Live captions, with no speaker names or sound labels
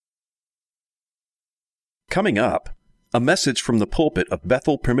Coming up, a message from the pulpit of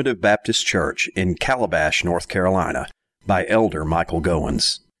Bethel Primitive Baptist Church in Calabash, North Carolina, by Elder Michael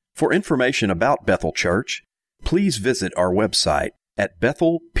Goins. For information about Bethel Church, please visit our website at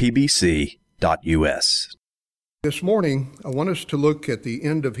bethelpbc.us. This morning, I want us to look at the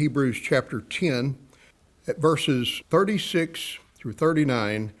end of Hebrews chapter 10, at verses 36 through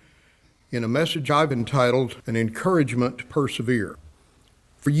 39, in a message I've entitled, An Encouragement to Persevere.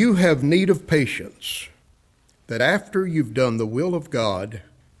 For you have need of patience, that after you've done the will of God,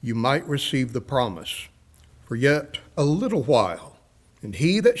 you might receive the promise. For yet a little while, and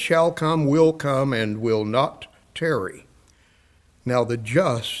he that shall come will come and will not tarry. Now the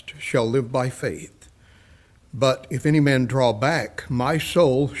just shall live by faith. But if any man draw back, my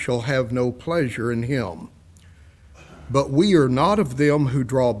soul shall have no pleasure in him. But we are not of them who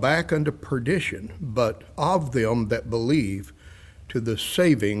draw back unto perdition, but of them that believe to the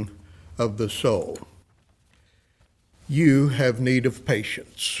saving of the soul. You have need of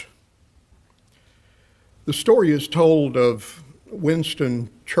patience. The story is told of Winston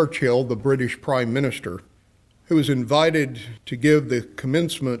Churchill, the British Prime Minister, who was invited to give the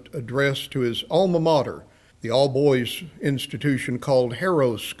commencement address to his alma mater, the all-boys institution called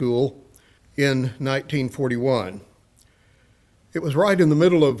Harrow School, in 1941. It was right in the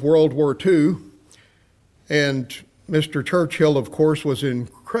middle of World War II, and Mr. Churchill, of course, was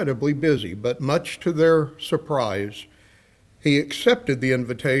incredibly busy, but much to their surprise, he accepted the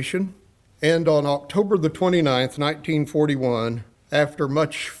invitation, and on October the 29th, 1941, after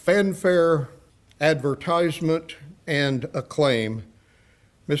much fanfare, advertisement, and acclaim,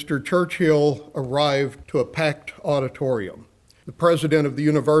 Mr. Churchill arrived to a packed auditorium. The president of the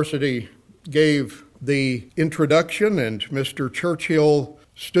university gave the introduction, and Mr. Churchill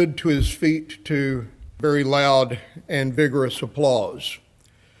stood to his feet to very loud and vigorous applause.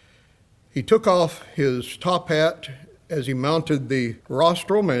 He took off his top hat as he mounted the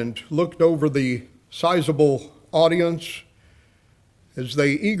rostrum and looked over the sizable audience as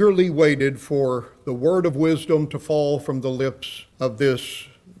they eagerly waited for the word of wisdom to fall from the lips of this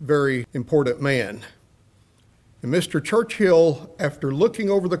very important man. And Mr. Churchill, after looking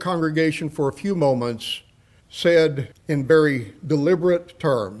over the congregation for a few moments, said in very deliberate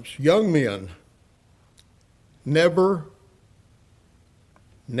terms, "Young men, never,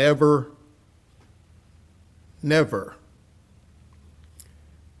 never, never,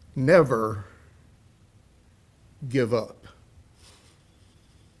 never give up."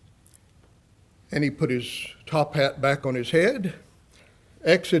 And he put his top hat back on his head,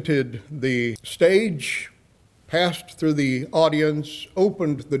 exited the stage, passed through the audience,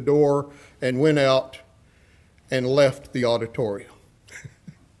 opened the door, and went out and left the auditorium.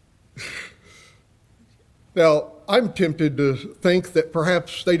 Now, I'm tempted to think that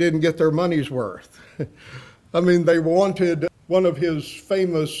perhaps they didn't get their money's worth. I mean, they wanted one of his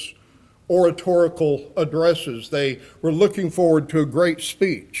famous oratorical addresses. They were looking forward to a great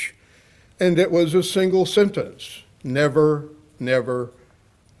speech, and it was a single sentence: never, never,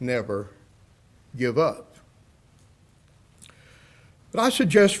 never give up. But I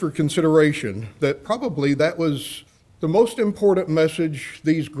suggest for consideration that probably that was the most important message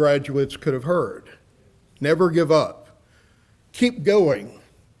these graduates could have heard. Never give up. Keep going.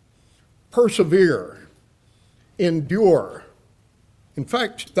 Persevere. Endure. In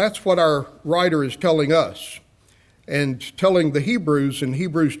fact, that's what our writer is telling us and telling the Hebrews in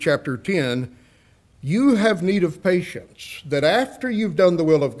Hebrews chapter 10, you have need of patience, that after you've done the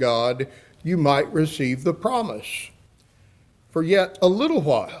will of God, you might receive the promise. For yet a little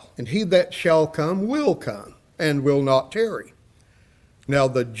while, and he that shall come will come, and will not tarry. Now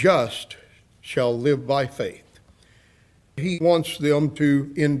the just shall live by faith. He wants them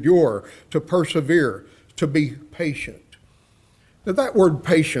to endure, to persevere, to be patient. Now that word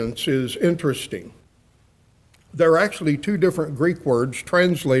patience is interesting. There are actually two different Greek words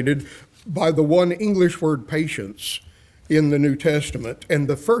translated by the one English word patience in the New Testament, and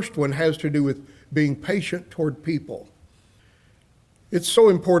the first one has to do with being patient toward people. It's so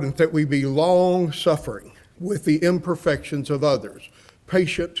important that we be long-suffering with the imperfections of others,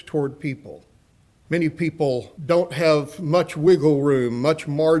 patient toward people. Many people don't have much wiggle room, much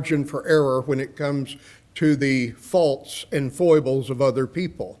margin for error when it comes to the faults and foibles of other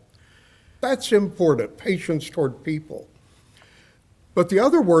people. That's important, patience toward people. But the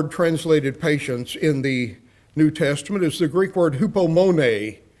other word translated patience in the New Testament is the Greek word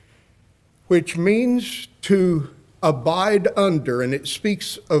hupomone, which means to abide under, and it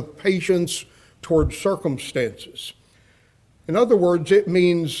speaks of patience toward circumstances. In other words, it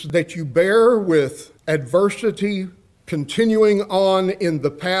means that you bear with adversity continuing on in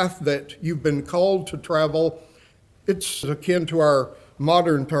the path that you've been called to travel. It's akin to our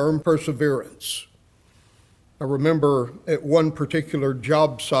modern term, perseverance. I remember at one particular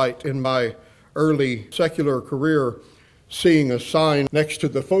job site in my early secular career seeing a sign next to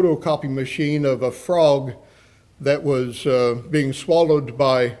the photocopy machine of a frog that was being swallowed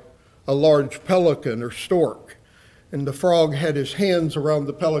by a large pelican or stork. And the frog had his hands around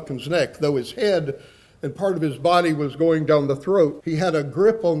the pelican's neck. Though his head and part of his body was going down the throat, he had a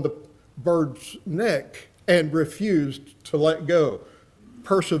grip on the bird's neck and refused to let go.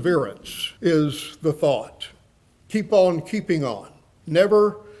 Perseverance is the thought. Keep on keeping on.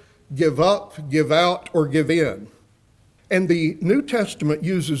 Never give up, give out, or give in. And the New Testament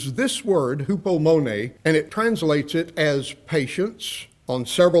uses this word, hupomone, and it translates it as patience on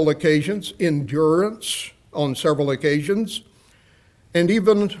several occasions, endurance on several occasions, and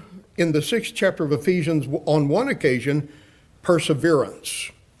even in the 6th chapter of Ephesians, on one occasion,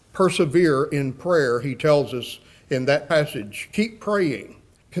 perseverance. Persevere in prayer, he tells us in that passage. Keep praying.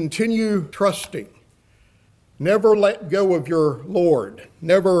 Continue trusting. Never let go of your Lord.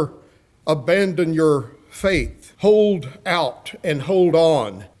 Never abandon your faith. Hold out and hold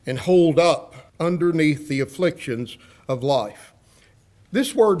on and hold up underneath the afflictions of life.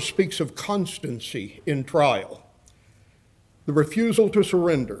 This word speaks of constancy in trial, the refusal to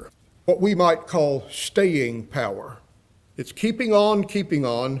surrender, what we might call staying power. It's keeping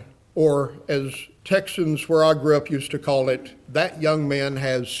on, or as Texans where I grew up used to call it, that young man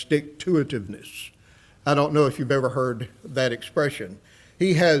has stick-to-itiveness. I don't know if you've ever heard that expression.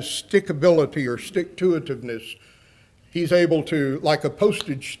 He has stickability or stick-to-itiveness. He's able to, like a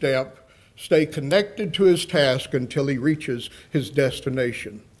postage stamp, stay connected to his task until he reaches his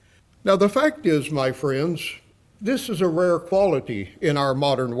destination. Now, the fact is, my friends, this is a rare quality in our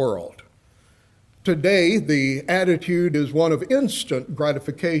modern world. Today, the attitude is one of instant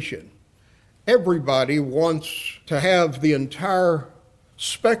gratification. Everybody wants to have the entire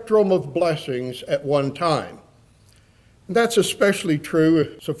spectrum of blessings at one time. And that's especially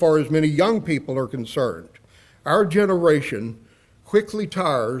true so far as many young people are concerned. Our generation quickly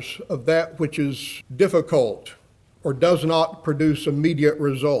tires of that which is difficult or does not produce immediate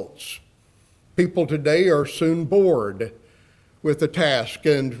results. People today are soon bored with the task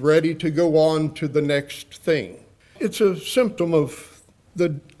and ready to go on to the next thing. It's a symptom of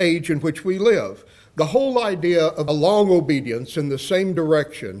the age in which we live. The whole idea of a long obedience in the same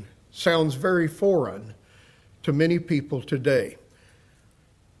direction sounds very foreign to many people today.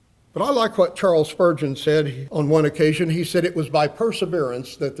 But I like what Charles Spurgeon said on one occasion. He said it was by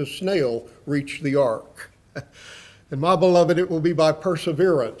perseverance that the snail reached the ark. And my beloved, it will be by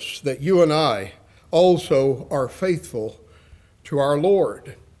perseverance that you and I also are faithful to our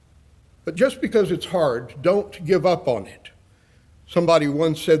Lord. But just because it's hard, don't give up on it. Somebody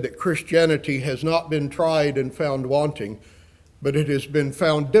once said that Christianity has not been tried and found wanting, but it has been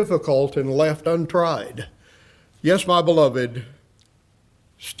found difficult and left untried. Yes, my beloved,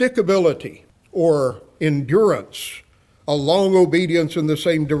 stickability or endurance, a long obedience in the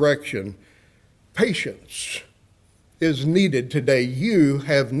same direction, patience is needed today. You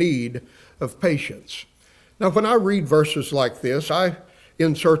have need of patience. Now, when I read verses like this, I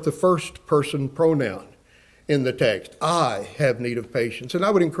insert the first person pronoun in the text. I have need of patience, and I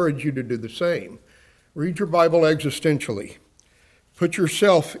would encourage you to do the same. Read your Bible existentially. Put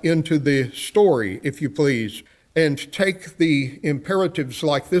yourself into the story, if you please, and take the imperatives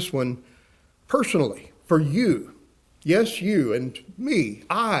like this one personally for you. Yes, you and me.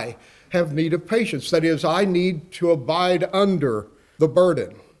 I have need of patience. That is, I need to abide under the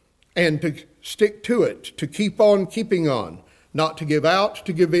burden and to stick to it, to keep on keeping on, not to give out,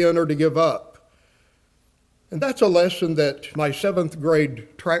 to give in, or to give up. And that's a lesson that my 7th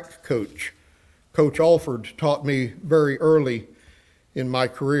grade track coach, Coach Alford, taught me very early in my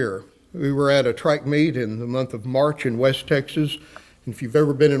career. We were at a track meet in the month of March in West Texas. And if you've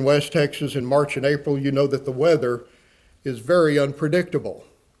ever been in West Texas in March and April, you know that the weather is very unpredictable.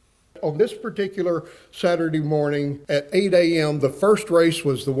 On this particular Saturday morning at 8 a.m., the first race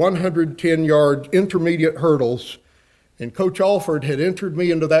was the 110-yard intermediate hurdles. And Coach Alford had entered me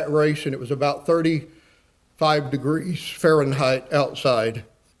into that race, and it was about 35 degrees Fahrenheit outside.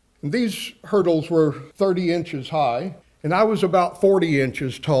 And these hurdles were 30 inches high, and I was about 40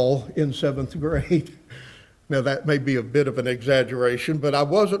 inches tall in 7th grade. Now, that may be a bit of an exaggeration, but I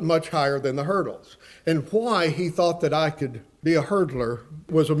wasn't much higher than the hurdles. And why he thought that I could be a hurdler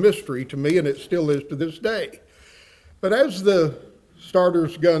was a mystery to me, and it still is to this day. But as the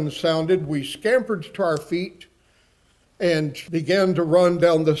starter's gun sounded, we scampered to our feet and began to run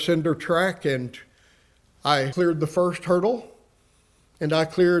down the cinder track, and I cleared the first hurdle, and I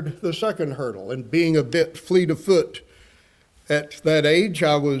cleared the second hurdle. And being a bit fleet of foot at that age,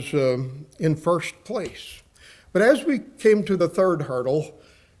 I was in first place. But as we came to the third hurdle,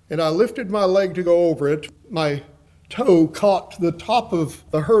 and I lifted my leg to go over it, my toe caught the top of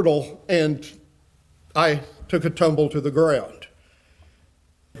the hurdle, and I took a tumble to the ground.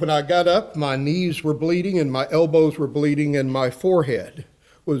 When I got up, my knees were bleeding, and my elbows were bleeding, and my forehead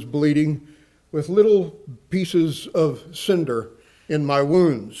was bleeding with little pieces of cinder in my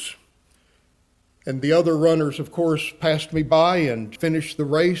wounds. And the other runners, of course, passed me by and finished the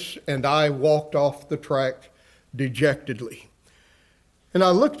race, and I walked off the track dejectedly. And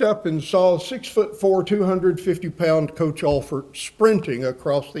I looked up and saw 6'4", 250-pound Coach Alford sprinting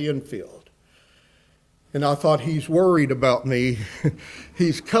across the infield. And I thought, he's worried about me.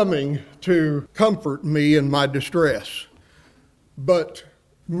 He's coming to comfort me in my distress. But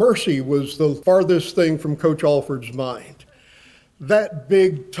mercy was the farthest thing from Coach Alford's mind. That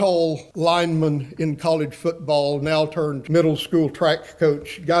big, tall lineman in college football, now turned middle school track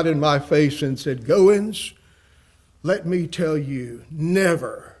coach, got in my face and said, "Goins, let me tell you,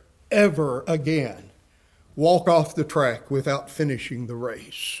 never, ever again walk off the track without finishing the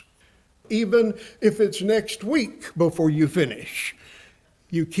race. Even if it's next week before you finish,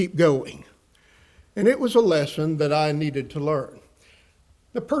 you keep going." And it was a lesson that I needed to learn.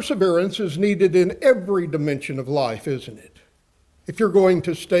 The perseverance is needed in every dimension of life, isn't it? If you're going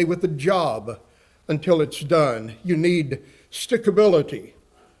to stay with a job until it's done, you need stickability,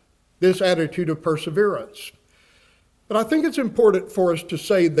 this attitude of perseverance. But I think it's important for us to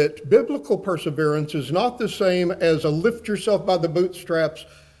say that biblical perseverance is not the same as a lift yourself by the bootstraps,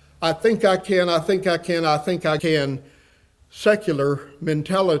 I think I can, I think I can, I think I can, secular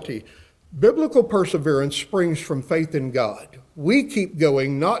mentality. Biblical perseverance springs from faith in God. We keep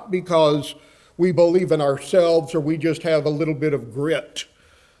going not because we believe in ourselves or we just have a little bit of grit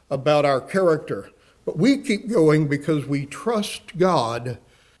about our character, but we keep going because we trust God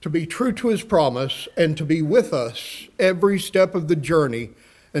to be true to his promise and to be with us every step of the journey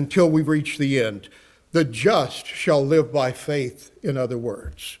until we reach the end. The just shall live by faith, in other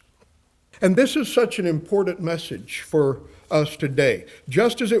words. And this is such an important message for us today,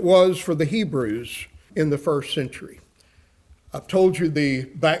 just as it was for the Hebrews in the first century. I've told you the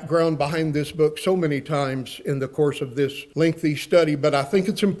background behind this book so many times in the course of this lengthy study, but I think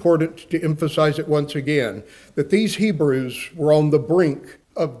it's important to emphasize it once again, that these Hebrews were on the brink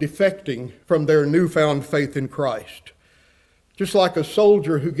of defecting from their newfound faith in Christ. Just like a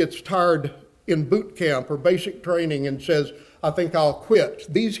soldier who gets tired in boot camp or basic training and says, "I think I'll quit."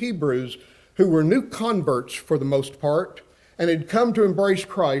 These Hebrews, who were new converts for the most part and had come to embrace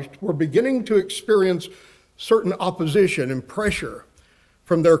Christ, were beginning to experience certain opposition and pressure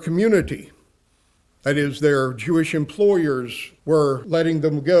from their community. That is, their Jewish employers were letting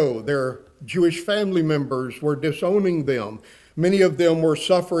them go. Their Jewish family members were disowning them. Many of them were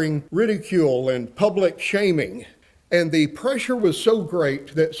suffering ridicule and public shaming. And the pressure was so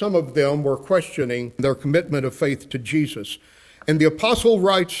great that some of them were questioning their commitment of faith to Jesus. And the apostle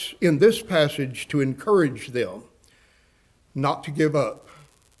writes in this passage to encourage them not to give up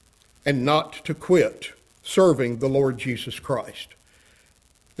and not to quit serving the Lord Jesus Christ.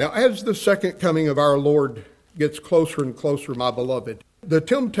 Now, as the second coming of our Lord gets closer and closer, my beloved, the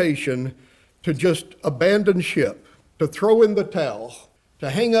temptation to just abandon ship, to throw in the towel,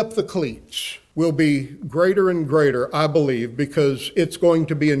 to hang up the cleats will be greater and greater, I believe, because it's going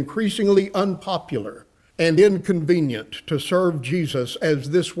to be increasingly unpopular and inconvenient to serve Jesus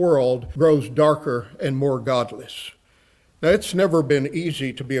as this world grows darker and more godless. Now, it's never been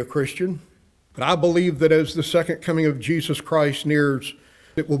easy to be a Christian. But I believe that as the second coming of Jesus Christ nears,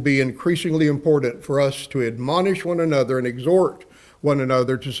 it will be increasingly important for us to admonish one another and exhort one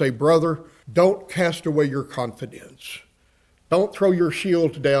another to say, "Brother, don't cast away your confidence. Don't throw your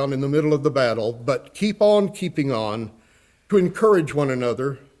shield down in the middle of the battle, but keep on keeping on," to encourage one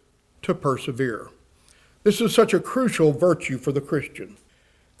another to persevere. This is such a crucial virtue for the Christian.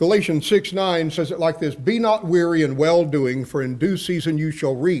 Galatians 6:9 says it like this: "Be not weary in well-doing, for in due season you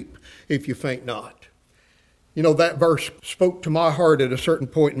shall reap, if you faint not." You know, that verse spoke to my heart at a certain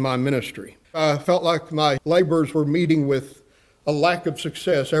point in my ministry. I felt like my labors were meeting with a lack of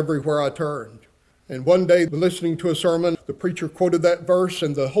success everywhere I turned. And one day, listening to a sermon, the preacher quoted that verse,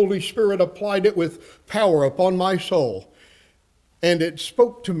 and the Holy Spirit applied it with power upon my soul. And it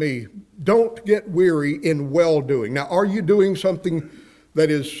spoke to me, don't get weary in well-doing. Now, are you doing something that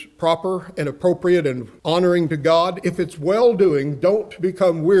is proper and appropriate and honoring to God? If it's well-doing, don't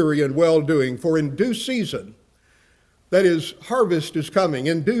become weary in well-doing, for in due season, that is, harvest is coming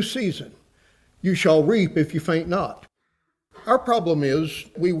in due season, you shall reap if you faint not. Our problem is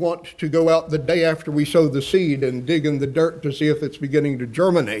we want to go out the day after we sow the seed and dig in the dirt to see if it's beginning to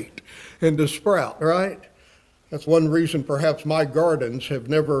germinate and to sprout, right? That's one reason perhaps my gardens have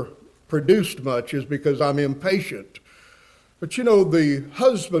never produced much, is because I'm impatient. But you know, the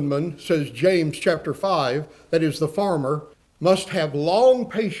husbandman, says James chapter 5, that is the farmer, must have long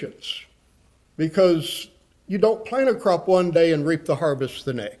patience, because you don't plant a crop one day and reap the harvest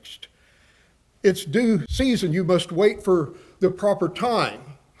the next. It's due season. You must wait for the proper time.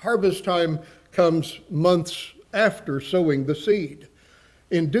 Harvest time comes months after sowing the seed.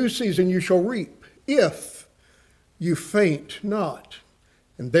 In due season you shall reap, if you faint not.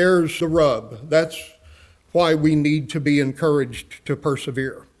 And there's the rub. That's why we need to be encouraged to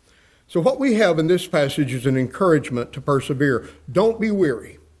persevere. So what we have in this passage is an encouragement to persevere. Don't be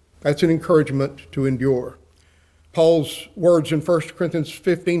weary. That's an encouragement to endure. Paul's words in 1 Corinthians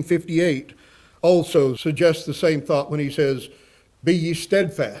 15:58 also suggest the same thought when he says, "Be ye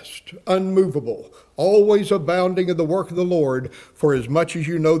steadfast, unmovable, always abounding in the work of the Lord, for as much as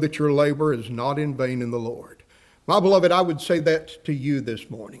you know that your labor is not in vain in the Lord." My beloved, I would say that to you this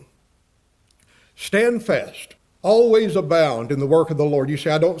morning. Stand fast, always abound in the work of the Lord. You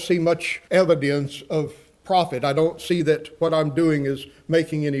say, I don't see much evidence of profit. I don't see that what I'm doing is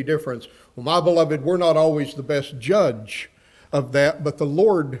making any difference. Well, my beloved, we're not always the best judge of that, but the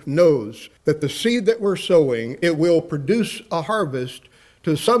Lord knows that the seed that we're sowing, it will produce a harvest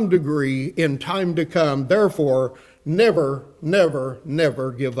to some degree in time to come. Therefore, never, never,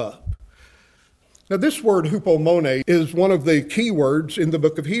 never give up. Now, this word hupomone is one of the key words in the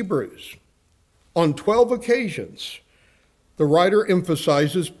book of Hebrews. On 12 occasions, the writer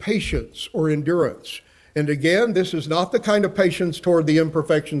emphasizes patience or endurance. And again, this is not the kind of patience toward the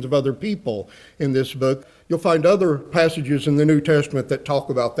imperfections of other people in this book. You'll find other passages in the New Testament that talk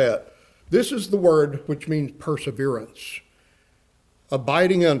about that. This is the word which means perseverance.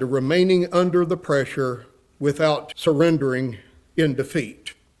 Abiding under, remaining under the pressure without surrendering in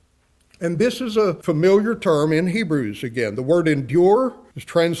defeat. And this is a familiar term in Hebrews again. The word endure is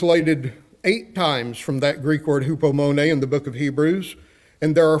translated 8 times from that Greek word hupomone in the book of Hebrews.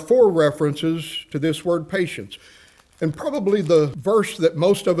 And there are 4 references to this word patience. And probably the verse that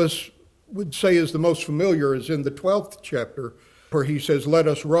most of us would say is the most familiar is in the 12th chapter, where he says, let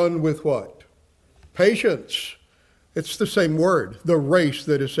us run with what? Patience. It's the same word, the race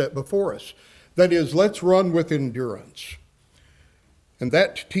that is set before us. That is, let's run with endurance. And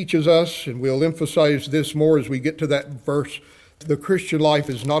that teaches us, and we'll emphasize this more as we get to that verse, the Christian life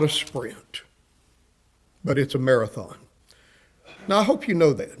is not a sprint, but it's a marathon. Now, I hope you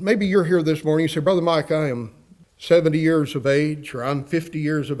know that. Maybe you're here this morning, you say, Brother Mike, I am 70 years of age, or I'm 50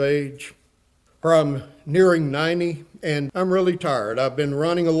 years of age, or I'm nearing 90, and I'm really tired. I've been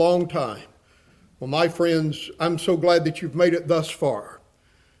running a long time. Well, my friends, I'm so glad that you've made it thus far.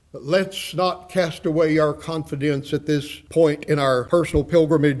 But let's not cast away our confidence at this point in our personal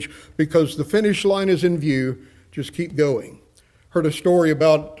pilgrimage, because the finish line is in view. Just keep going. Heard a story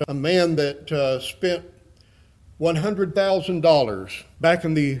about a man that spent $100,000 back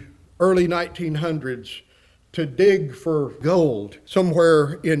in the early 1900s to dig for gold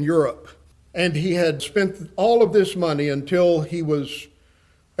somewhere in Europe. And he had spent all of this money until he was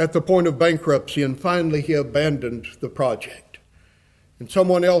at the point of bankruptcy, and finally he abandoned the project. And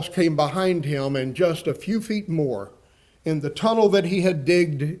someone else came behind him, and just a few feet more, in the tunnel that he had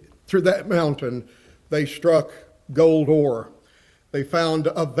digged through that mountain, they struck gold ore. They found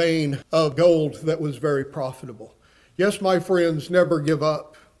a vein of gold that was very profitable. Yes, my friends, never give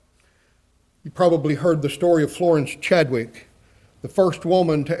up. You probably heard the story of Florence Chadwick, the first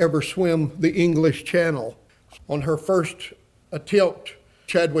woman to ever swim the English Channel. On her first attempt,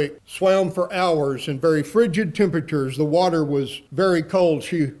 Chadwick swam for hours in very frigid temperatures. The water was very cold.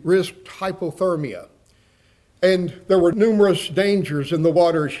 She risked hypothermia. And there were numerous dangers in the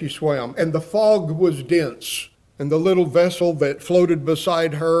water as she swam. And the fog was dense. And the little vessel that floated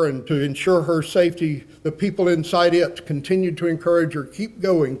beside her, and to ensure her safety, the people inside it continued to encourage her, keep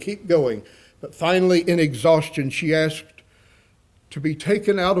going, keep going. But finally, in exhaustion, she asked to be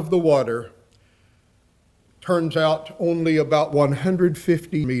taken out of the water. Turns out only about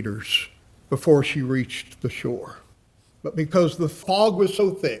 150 meters before she reached the shore. But because the fog was so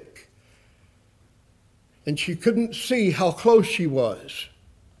thick and she couldn't see how close she was,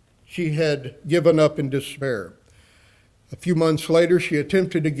 she had given up in despair. A few months later, she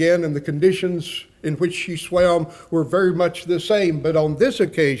attempted again, and the conditions in which she swam were very much the same. But on this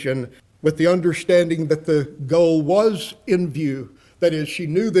occasion, with the understanding that the goal was in view, that is, she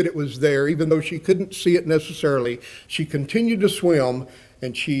knew that it was there, even though she couldn't see it necessarily, she continued to swim,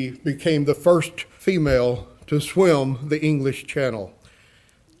 and she became the first female to swim the English Channel.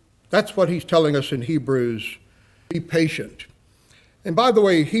 That's what he's telling us in Hebrews. Be patient. And by the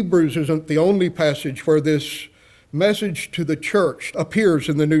way, Hebrews isn't the only passage where this message to the church appears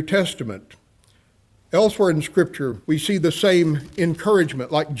in the New Testament. Elsewhere in Scripture, we see the same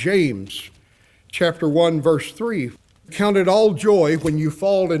encouragement, like James chapter 1, verse 3. Count it all joy when you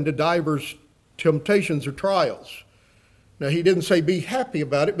fall into divers temptations or trials. Now, he didn't say be happy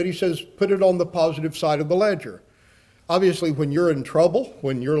about it, but he says put it on the positive side of the ledger. Obviously, when you're in trouble,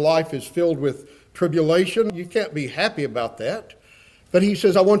 when your life is filled with tribulation, you can't be happy about that. But he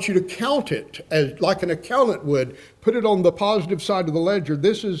says, I want you to count it as like an accountant would. Put it on the positive side of the ledger.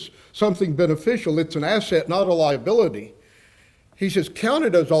 This is something beneficial. It's an asset, not a liability. He says, count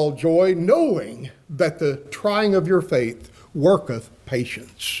it as all joy, knowing that the trying of your faith worketh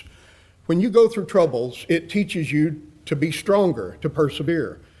patience. When you go through troubles, it teaches you to be stronger, to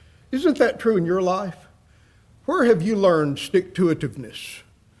persevere. Isn't that true in your life? Where have you learned stick-to-itiveness?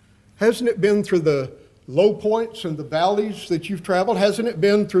 Hasn't it been through the low points and the valleys that you've traveled? Hasn't it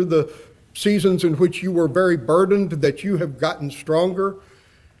been through the seasons in which you were very burdened that you have gotten stronger?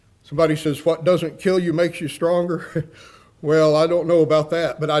 Somebody says, what doesn't kill you makes you stronger. Well, I don't know about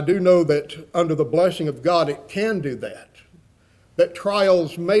that, but I do know that under the blessing of God, it can do that. That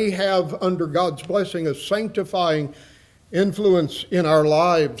trials may have, under God's blessing, a sanctifying influence in our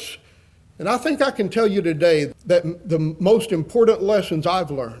lives. And I think I can tell you today that the most important lessons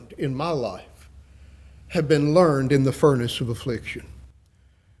I've learned in my life have been learned in the furnace of affliction.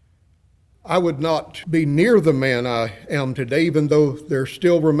 I would not be near the man I am today, even though there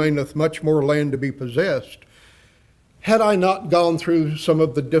still remaineth much more land to be possessed, had I not gone through some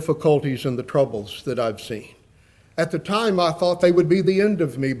of the difficulties and the troubles that I've seen. At the time, I thought they would be the end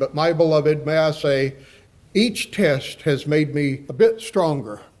of me, but my beloved, may I say, each test has made me a bit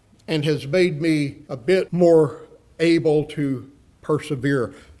stronger and has made me a bit more able to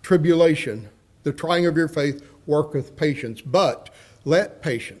persevere. Tribulation, the trying of your faith, worketh patience. But let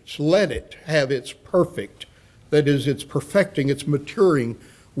patience, let it have its perfect, that is, its perfecting, its maturing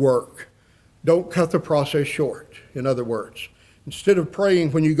work. Don't cut the process short, in other words. Instead of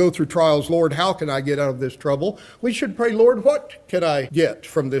praying when you go through trials, Lord, how can I get out of this trouble? We should pray, Lord, what can I get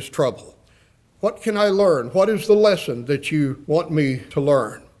from this trouble? What can I learn? What is the lesson that you want me to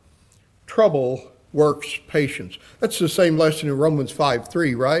learn? Trouble works patience. That's the same lesson in Romans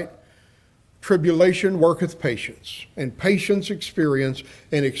 5:3, right? Tribulation worketh patience, and patience experience,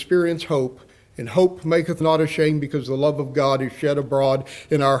 and experience hope. And hope maketh not ashamed, because the love of God is shed abroad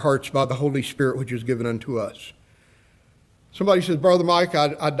in our hearts by the Holy Spirit, which is given unto us. Somebody says, Brother Mike,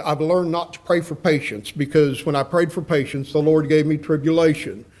 I've learned not to pray for patience, because when I prayed for patience, the Lord gave me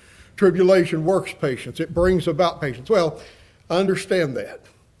tribulation. Tribulation works patience. It brings about patience. Well, I understand that.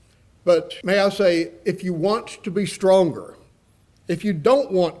 But may I say, if you want to be stronger, if you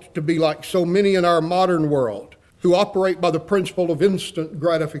don't want to be like so many in our modern world who operate by the principle of instant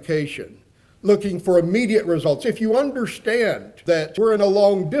gratification, looking for immediate results, if you understand that we're in a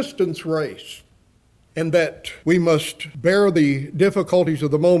long distance race and that we must bear the difficulties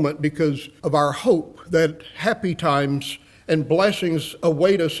of the moment because of our hope that happy times and blessings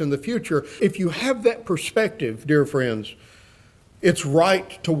await us in the future, if you have that perspective, dear friends, it's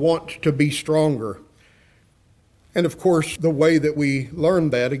right to want to be stronger. And of course, the way that we learn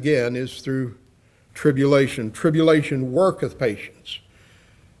that, again, is through tribulation. Tribulation worketh patience,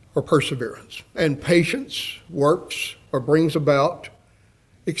 or perseverance. And patience works or brings about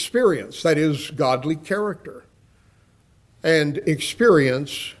experience, that is, godly character. And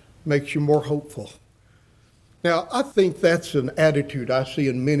experience makes you more hopeful. Now, I think that's an attitude I see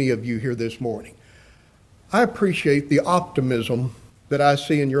in many of you here this morning. I appreciate the optimism that I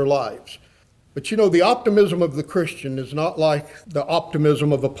see in your lives. But you know, the optimism of the Christian is not like the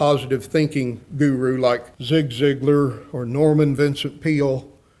optimism of a positive thinking guru like Zig Ziglar or Norman Vincent Peale.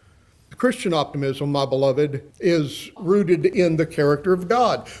 The Christian optimism, my beloved, is rooted in the character of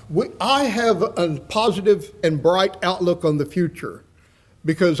God. I have a positive and bright outlook on the future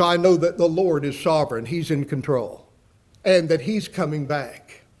because I know that the Lord is sovereign. He's in control, and that He's coming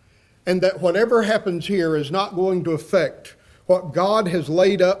back, and that whatever happens here is not going to affect what God has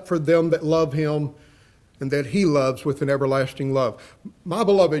laid up for them that love Him and that He loves with an everlasting love. My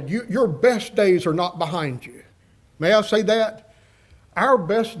beloved, your best days are not behind you. May I say that? Our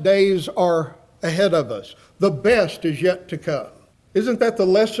best days are ahead of us. The best is yet to come. Isn't that the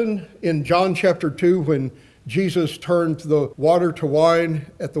lesson in John chapter 2 when Jesus turned the water to wine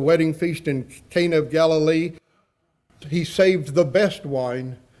at the wedding feast in Cana of Galilee? He saved the best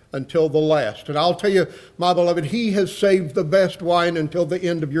wine until the last. And I'll tell you, my beloved, he has saved the best wine until the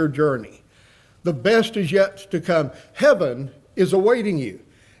end of your journey. The best is yet to come. Heaven is awaiting you.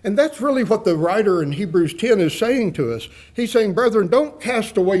 And that's really what the writer in Hebrews 10 is saying to us. He's saying, brethren, don't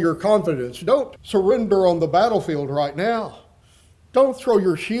cast away your confidence. Don't surrender on the battlefield right now. Don't throw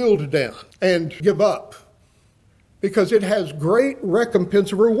your shield down and give up, because it has great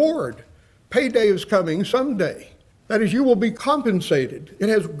recompense and reward. Payday is coming someday. That is, you will be compensated. It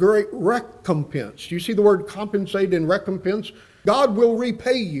has great recompense. Do you see the word compensate and recompense? God will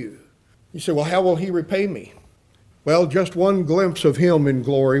repay you. You say, well, how will he repay me? Well, just one glimpse of him in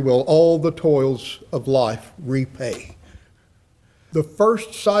glory will all the toils of life repay. The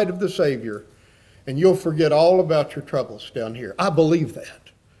first sight of the Savior, and you'll forget all about your troubles down here. I believe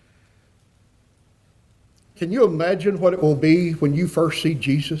that. Can you imagine what it will be when you first see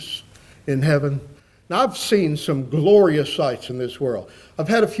Jesus in heaven? Now, I've seen some glorious sights in this world. I've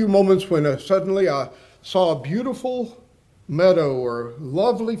had a few moments when suddenly I saw a beautiful meadow or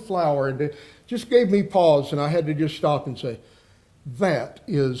lovely flower, and it just gave me pause, and I had to just stop and say, that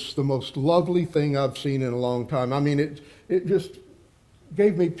is the most lovely thing I've seen in a long time. I mean, it just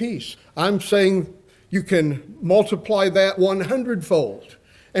gave me peace. I'm saying you can multiply that 100-fold.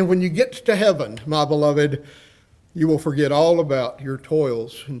 And when you get to heaven, my beloved, you will forget all about your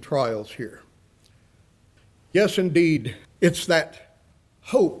toils and trials here. Yes, indeed, it's that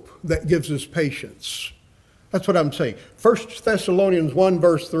hope that gives us patience. That's what I'm saying. 1 Thessalonians 1,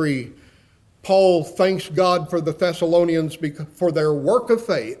 verse 3, Paul thanks God for the Thessalonians for their work of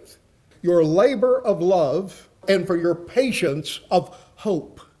faith, your labor of love, and for your patience of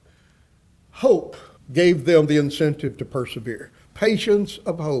hope. Hope gave them the incentive to persevere. Patience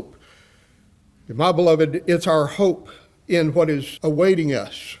of hope. And my beloved, it's our hope in what is awaiting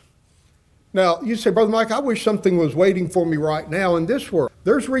us. Now, you say, Brother Mike, I wish something was waiting for me right now in this world.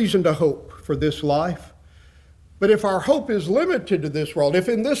 There's reason to hope for this life. But if our hope is limited to this world, if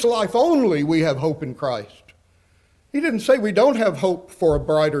in this life only we have hope in Christ, he didn't say we don't have hope for a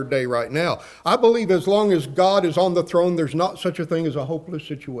brighter day right now. I believe as long as God is on the throne, there's not such a thing as a hopeless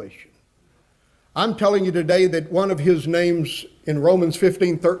situation. I'm telling you today that one of his names in Romans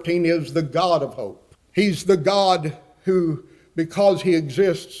 15:13 is the God of hope. He's the God who, because he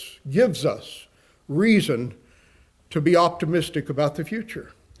exists, gives us reason to be optimistic about the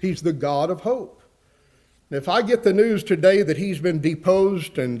future. He's the God of hope. And if I get the news today that he's been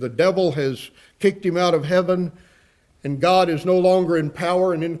deposed and the devil has kicked him out of heaven and God is no longer in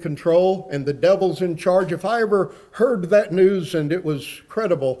power and in control and the devil's in charge, if I ever heard that news and it was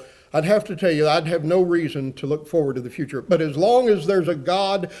credible, I'd have to tell you I'd have no reason to look forward to the future. But as long as there's a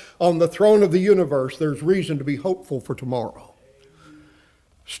God on the throne of the universe, there's reason to be hopeful for tomorrow.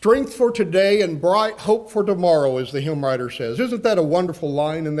 Strength for today and bright hope for tomorrow, as the hymn writer says. Isn't that a wonderful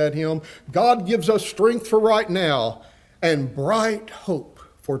line in that hymn? God gives us strength for right now and bright hope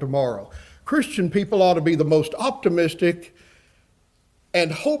for tomorrow. Christian people ought to be the most optimistic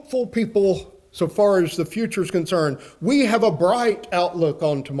and hopeful people so far as the future is concerned. We have a bright outlook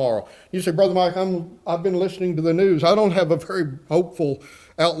on tomorrow. You say, Brother Mike, I've been listening to the news. I don't have a very hopeful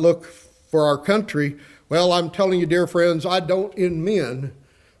outlook for our country. Well, I'm telling you, dear friends, I don't in men.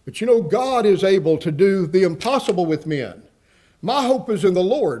 But you know, God is able to do the impossible with men. My hope is in the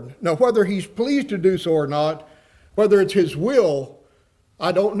Lord. Now, whether he's pleased to do so or not, whether it's his will,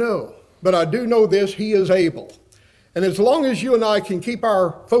 I don't know. But I do know this, he is able. And as long as you and I can keep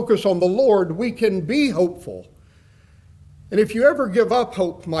our focus on the Lord, we can be hopeful. And if you ever give up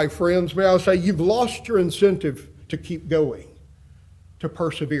hope, my friends, may I say, you've lost your incentive to keep going, to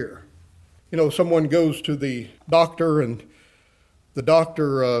persevere. You know, someone goes to the doctor and the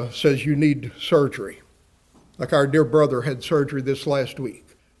doctor says you need surgery. Like our dear brother had surgery this last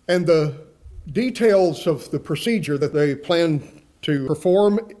week. And the details of the procedure that they plan to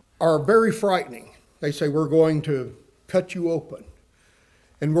perform are very frightening. They say, we're going to cut you open,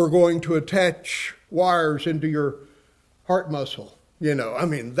 and we're going to attach wires into your heart muscle. You know, I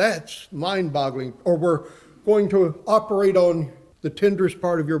mean, that's mind-boggling. Or we're going to operate on the tenderest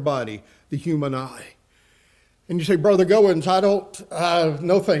part of your body, the human eye. And you say, Brother Goins,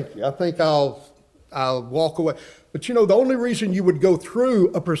 no thank you. I think I'll walk away. But you know, the only reason you would go through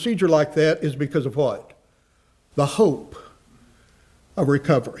a procedure like that is because of what? The hope of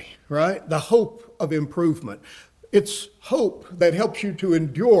recovery, right? The hope of improvement. It's hope that helps you to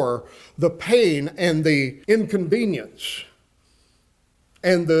endure the pain and the inconvenience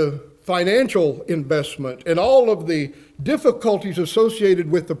and the financial investment and all of the difficulties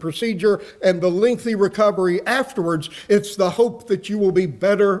associated with the procedure and the lengthy recovery afterwards. It's the hope that you will be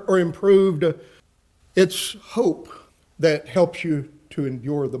better or improved. It's hope that helps you to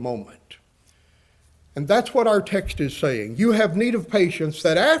endure the moment. And that's what our text is saying. You have need of patience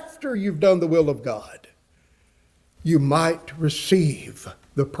that after you've done the will of God, you might receive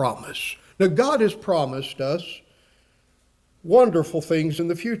the promise. Now, God has promised us wonderful things in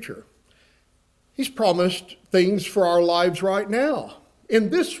the future. He's promised things for our lives right now. In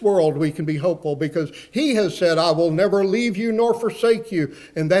this world, we can be hopeful because he has said, I will never leave you nor forsake you.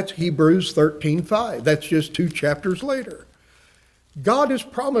 And that's Hebrews 13:5. That's just 2 chapters later. God has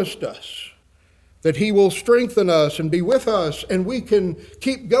promised us that he will strengthen us and be with us, and we can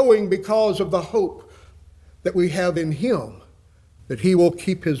keep going because of the hope that we have in him, that he will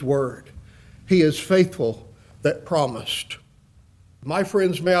keep his word. He is faithful that promised. My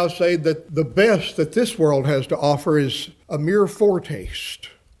friends, may I say that the best that this world has to offer is a mere foretaste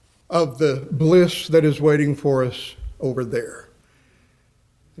of the bliss that is waiting for us over there.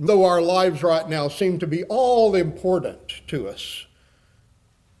 And though our lives right now seem to be all important to us,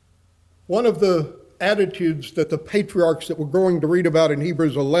 one of the attitudes that the patriarchs that we're going to read about in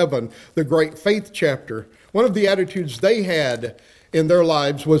Hebrews 11, the great faith chapter, one of the attitudes they had in their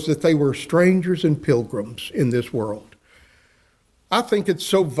lives was that they were strangers and pilgrims in this world. I think it's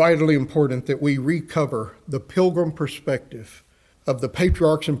so vitally important that we recover the pilgrim perspective of the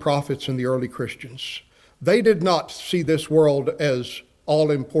patriarchs and prophets and the early Christians. They did not see this world as all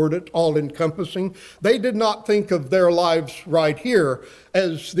important, all encompassing. They did not think of their lives right here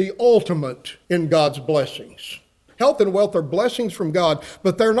as the ultimate in God's blessings. Health and wealth are blessings from God,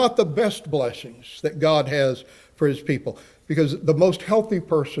 but they're not the best blessings that God has for his people, because the most healthy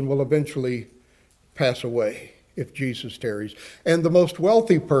person will eventually pass away if Jesus tarries. And the most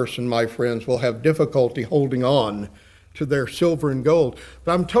wealthy person, my friends, will have difficulty holding on to their silver and gold.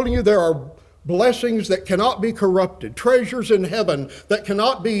 But I'm telling you, there are blessings that cannot be corrupted, treasures in heaven that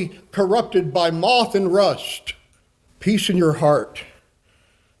cannot be corrupted by moth and rust. Peace in your heart,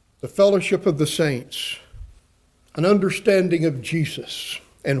 the fellowship of the saints, an understanding of Jesus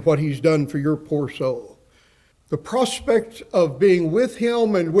and what he's done for your poor soul. The prospect of being with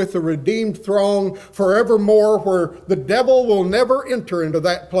him and with the redeemed throng forevermore, where the devil will never enter into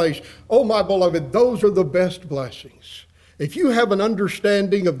that place. Oh, my beloved, those are the best blessings. If you have an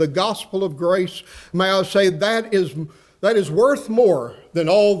understanding of the gospel of grace, may I say that is worth more than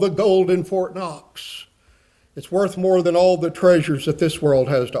all the gold in Fort Knox. It's worth more than all the treasures that this world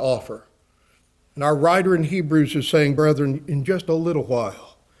has to offer. And our writer in Hebrews is saying, brethren, in just a little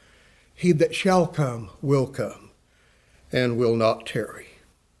while, he that shall come will come and will not tarry.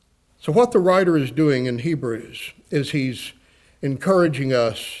 So what the writer is doing in Hebrews is he's encouraging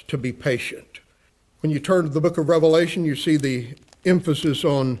us to be patient. When you turn to the book of Revelation, you see the emphasis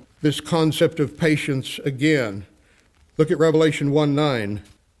on this concept of patience again. Look at Revelation 1:9.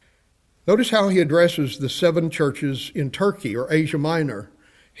 Notice how he addresses the 7 churches in Turkey or Asia Minor.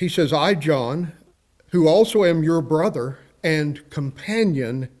 He says, I, John, who also am your brother and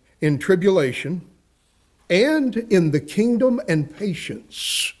companion in tribulation and in the kingdom and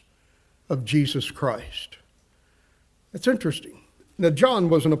patience of Jesus Christ. That's interesting. Now, John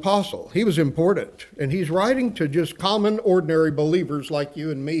was an apostle. He was important, and he's writing to just common, ordinary believers like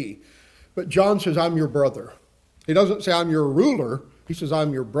you and me. But John says, I'm your brother. He doesn't say, I'm your ruler. He says,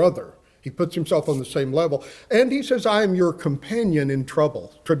 I'm your brother. He puts himself on the same level. And he says, I am your companion in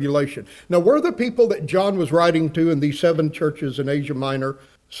trouble, tribulation. Now, were the people that John was writing to in these 7 churches in Asia Minor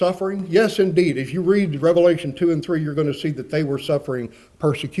suffering? Yes, indeed. If you read Revelation 2 and 3, you're going to see that they were suffering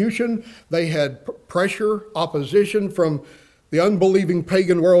persecution. They had pressure, opposition from the unbelieving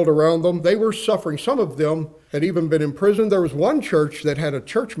pagan world around them. They were suffering. Some of them had even been imprisoned. There was one church that had a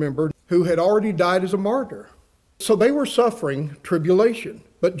church member who had already died as a martyr. So they were suffering tribulation.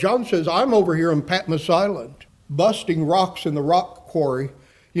 But John says, I'm over here on Patmos Island, busting rocks in the rock quarry.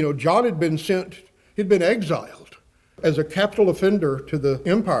 You know, John had been he'd been exiled as a capital offender to the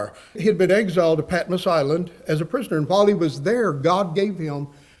empire. He had been exiled to Patmos Island as a prisoner. And while he was there, God gave him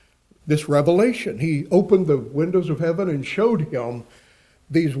this revelation. He opened the windows of heaven and showed him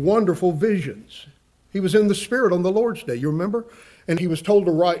these wonderful visions. He was in the Spirit on the Lord's Day, you remember? And he was told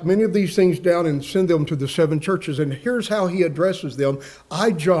to write many of these things down and send them to the 7 churches. And here's how he addresses them.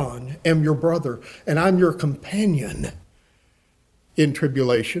 I, John, am your brother, and I'm your companion in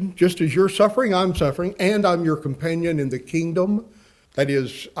tribulation. Just as you're suffering, I'm suffering, and I'm your companion in the kingdom. That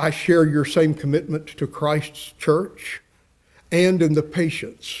is, I share your same commitment to Christ's church and in the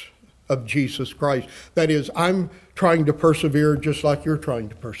patience of Jesus Christ. That is, I'm trying to persevere just like you're trying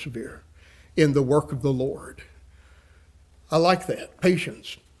to persevere in the work of the Lord. I like that,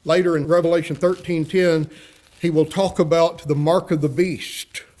 patience. Later in Revelation 13:10, he will talk about the mark of the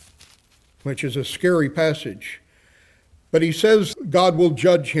beast, which is a scary passage. But he says God will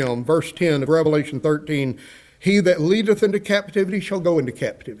judge him. Verse 10 of Revelation 13, he that leadeth into captivity shall go into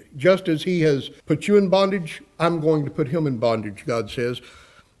captivity. Just as he has put you in bondage, I'm going to put him in bondage, God says.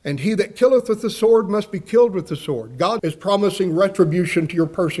 And he that killeth with the sword must be killed with the sword. God is promising retribution to your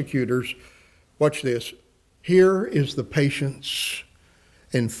persecutors. Watch this. Here is the patience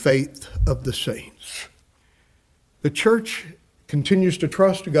and faith of the saints. The church continues to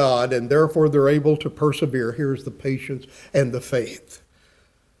trust God, and therefore they're able to persevere. Here's the patience and the faith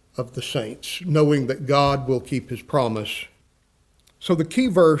of the saints, knowing that God will keep his promise. So the key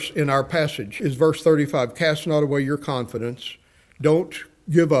verse in our passage is verse 35. Cast not away your confidence. Don't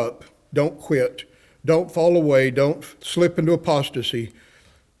give up. Don't quit. Don't fall away. Don't slip into apostasy.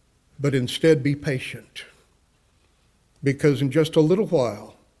 But instead be patient. Because in just a little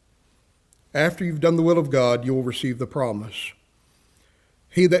while, after you've done the will of God, you will receive the promise.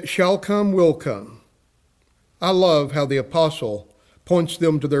 He that shall come will come. I love how the apostle points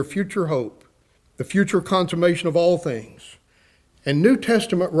them to their future hope, the future consummation of all things. And New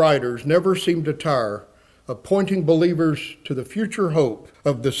Testament writers never seem to tire of pointing believers to the future hope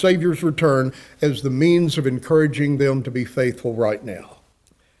of the Savior's return as the means of encouraging them to be faithful right now.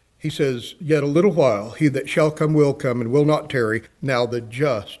 He says, yet a little while, he that shall come will come and will not tarry. Now the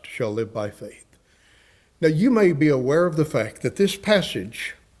just shall live by faith. Now you may be aware of the fact that this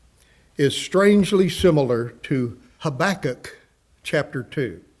passage is strangely similar to Habakkuk chapter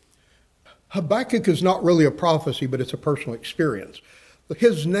 2. Habakkuk is not really a prophecy, but it's a personal experience.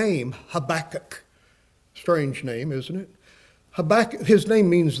 His name, Habakkuk, strange name, isn't it? Habakkuk, his name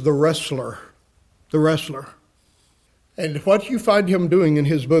means the wrestler, the wrestler. And what you find him doing in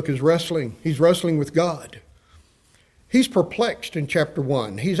his book is wrestling. He's wrestling with God. He's perplexed in chapter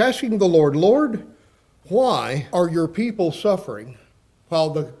 1. He's asking the Lord, Lord, why are your people suffering while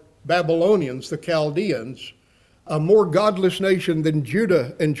the Babylonians, the Chaldeans, a more godless nation than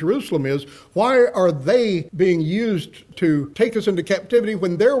Judah and Jerusalem is, why are they being used to take us into captivity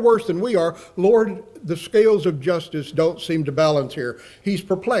when they're worse than we are? Lord, the scales of justice don't seem to balance here. He's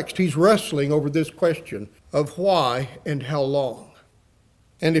perplexed. He's wrestling over this question of why and how long.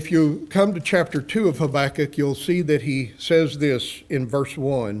 And if you come to chapter 2 of Habakkuk, you'll see that he says this in verse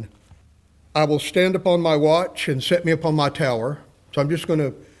 1. I will stand upon my watch and set me upon my tower. So I'm just going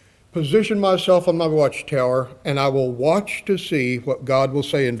to position myself on my watchtower, and I will watch to see what God will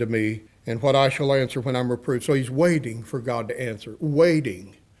say unto me and what I shall answer when I'm reproved. So he's waiting for God to answer,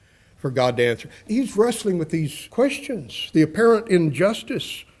 waiting for God to answer. He's wrestling with these questions, the apparent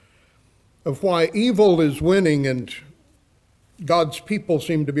injustice of why evil is winning and God's people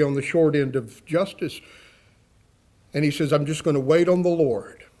seem to be on the short end of justice. And he says, I'm just going to wait on the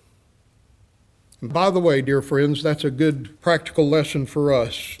Lord. And by the way, dear friends, that's a good practical lesson for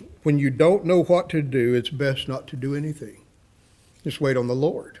us. When you don't know what to do, it's best not to do anything. Just wait on the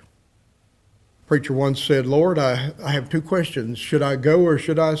Lord. Preacher once said, Lord, I have two questions. Should I go or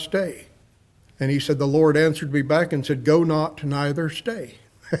should I stay? And he said, the Lord answered me back and said, go not, neither stay.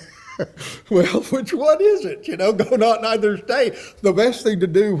 Well, which one is it? Go not, neither stay. The best thing to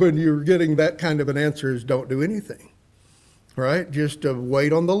do when you're getting that kind of an answer is don't do anything. Right? Just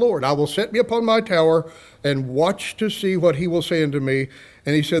wait on the Lord. I will set me upon my tower and watch to see what he will say unto me.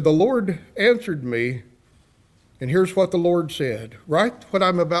 And he said, the Lord answered me. And here's what the Lord said. Write what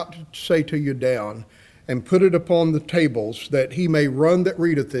I'm about to say to you down and put it upon the tables that he may run that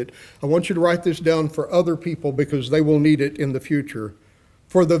readeth it. I want you to write this down for other people because they will need it in the future.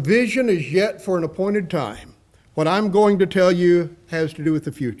 For the vision is yet for an appointed time. What I'm going to tell you has to do with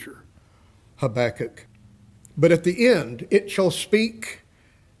the future. Habakkuk. But at the end, it shall speak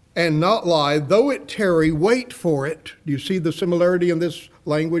and not lie. Though it tarry, wait for it. Do you see the similarity in this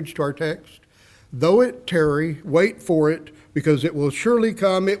language to our text? Though it tarry, wait for it, because it will surely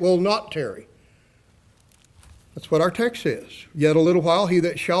come, it will not tarry. That's what our text says. Yet a little while, he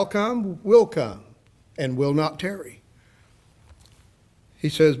that shall come, and will not tarry. He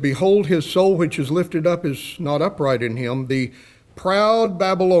says, behold, his soul which is lifted up is not upright in him. The proud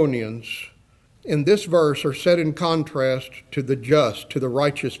Babylonians in this verse are set in contrast to the just, to the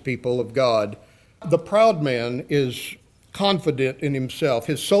righteous people of God. The proud man is confident in himself.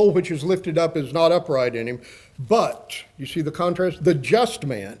 His soul which is lifted up is not upright in him. But, you see the contrast? The just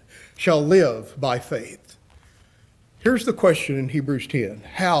man shall live by faith. Here's the question in Hebrews 10.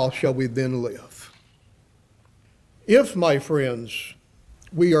 How shall we then live? If, my friends,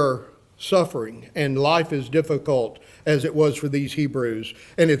 we are suffering and life is difficult as it was for these Hebrews,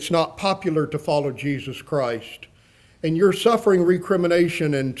 and it's not popular to follow Jesus Christ, and you're suffering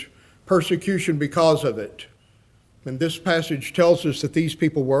recrimination and persecution because of it. And this passage tells us that these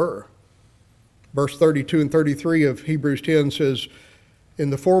people were. Verse 32 and 33 of Hebrews 10 says, in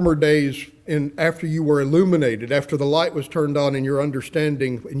the former days, after you were illuminated, after the light was turned on in your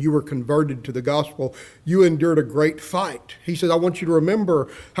understanding and you were converted to the gospel, you endured a great fight. He says, I want you to remember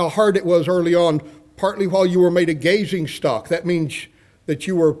how hard it was early on, partly while you were made a gazing stock. That means that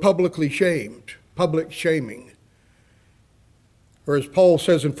you were publicly shamed, public shaming. Or as Paul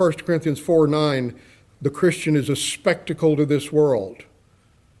says in 1 Corinthians 4:9, the Christian is a spectacle to this world.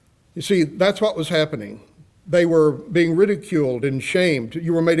 You see, that's what was happening. They were being ridiculed and shamed.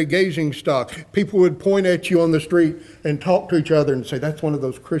 You were made a gazing stock. People would point at you on the street and talk to each other and say, that's one of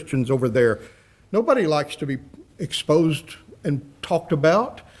those Christians over there. Nobody likes to be exposed and talked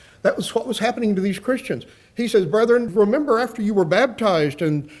about. That was what was happening to these Christians. He says, brethren, remember after you were baptized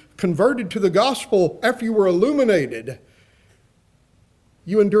and converted to the gospel, after you were illuminated,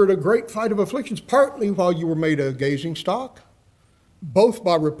 you endured a great fight of afflictions, partly while you were made a gazing stock, both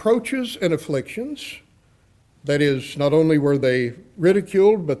by reproaches and afflictions. That is, not only were they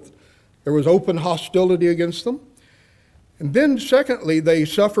ridiculed, but there was open hostility against them. And then secondly, they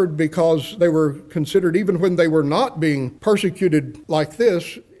suffered because they were considered, even when they were not being persecuted like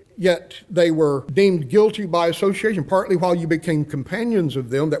this, yet they were deemed guilty by association, partly while you became companions of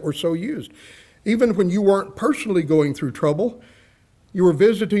them that were so used. Even when you weren't personally going through trouble, you were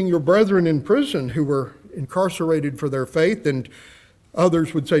visiting your brethren in prison who were incarcerated for their faith, and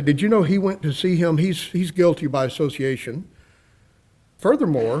others would say, did you know he went to see him? He's guilty by association.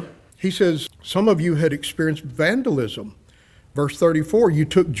 Furthermore, he says, some of you had experienced vandalism. Verse 34, you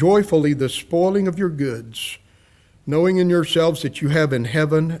took joyfully the spoiling of your goods, knowing in yourselves that you have in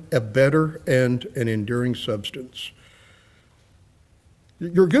heaven a better and an enduring substance.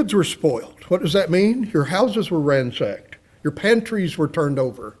 Your goods were spoiled. What does that mean? Your houses were ransacked. Your pantries were turned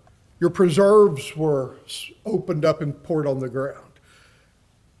over. Your preserves were opened up and poured on the ground.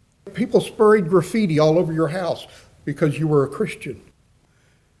 People sprayed graffiti all over your house because you were a Christian.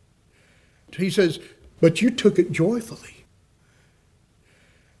 He says, but you took it joyfully.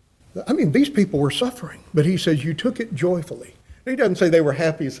 I mean, these people were suffering, but he says you took it joyfully. He doesn't say they were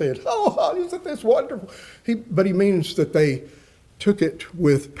happy, saying, oh, isn't this wonderful? But he means that they took it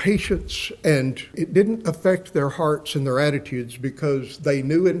with patience, and it didn't affect their hearts and their attitudes because they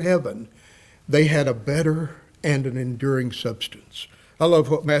knew in heaven they had a better and an enduring substance. I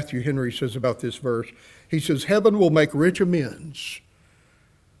love what Matthew Henry says about this verse. He says, heaven will make rich amends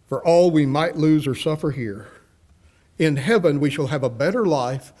for all we might lose or suffer here. In heaven, we shall have a better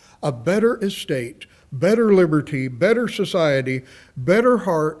life, a better estate, better liberty, better society, better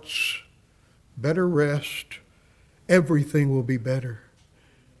hearts, better rest. Everything will be better.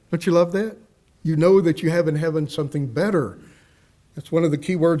 Don't you love that? You know that you have in heaven something better. That's one of the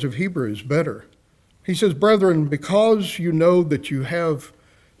key words of Hebrews, better. He says, brethren, because you know that you have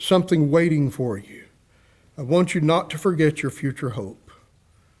something waiting for you, I want you not to forget your future hope.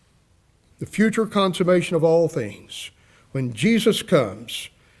 The future consummation of all things, when Jesus comes,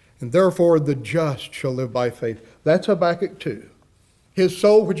 and therefore the just shall live by faith. That's Habakkuk 2. His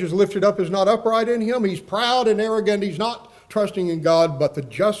soul which is lifted up is not upright in him. He's proud and arrogant. He's not trusting in God, but the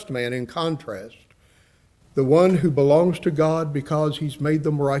just man, in contrast, the one who belongs to God because he's made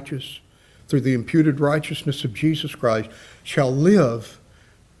them righteous through the imputed righteousness of Jesus Christ, shall live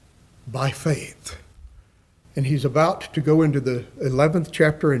by faith. And he's about to go into the 11th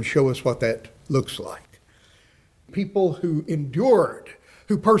chapter and show us what that looks like. People who endured,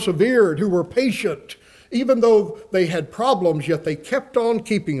 who persevered, who were patient, even though they had problems, yet they kept on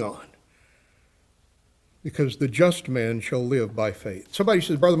keeping on. Because the just man shall live by faith. Somebody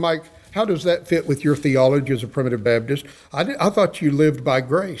says, Brother Mike, how does that fit with your theology as a primitive Baptist? I thought you lived by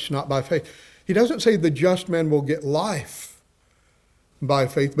grace, not by faith. He doesn't say the just man will get life by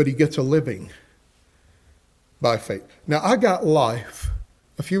faith, but he gets a living by faith. Now, I got life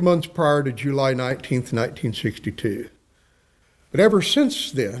a few months prior to July 19th, 1962. But ever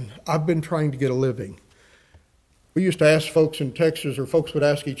since then, I've been trying to get a living. We used to ask folks in Texas, or folks would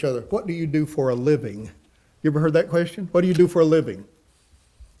ask each other, what do you do for a living? You ever heard that question? What do you do for a living?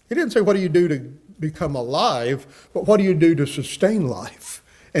 He didn't say, what do you do to become alive, but what do you do to sustain life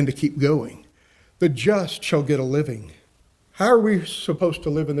and to keep going? The just shall get a living. How are we supposed to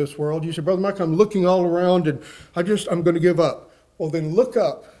live in this world? You say, Brother Mike, I'm looking all around and I'm going to give up. Well, then look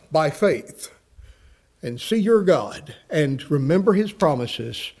up by faith and see your God and remember his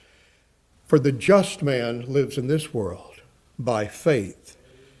promises. For the just man lives in this world by faith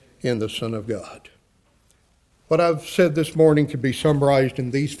in the Son of God. What I've said this morning can be summarized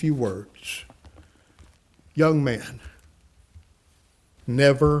in these few words. Young man,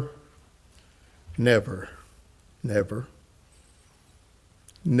 never, never, never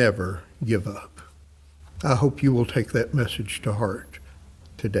never give up. I hope you will take that message to heart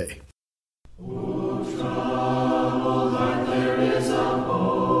today.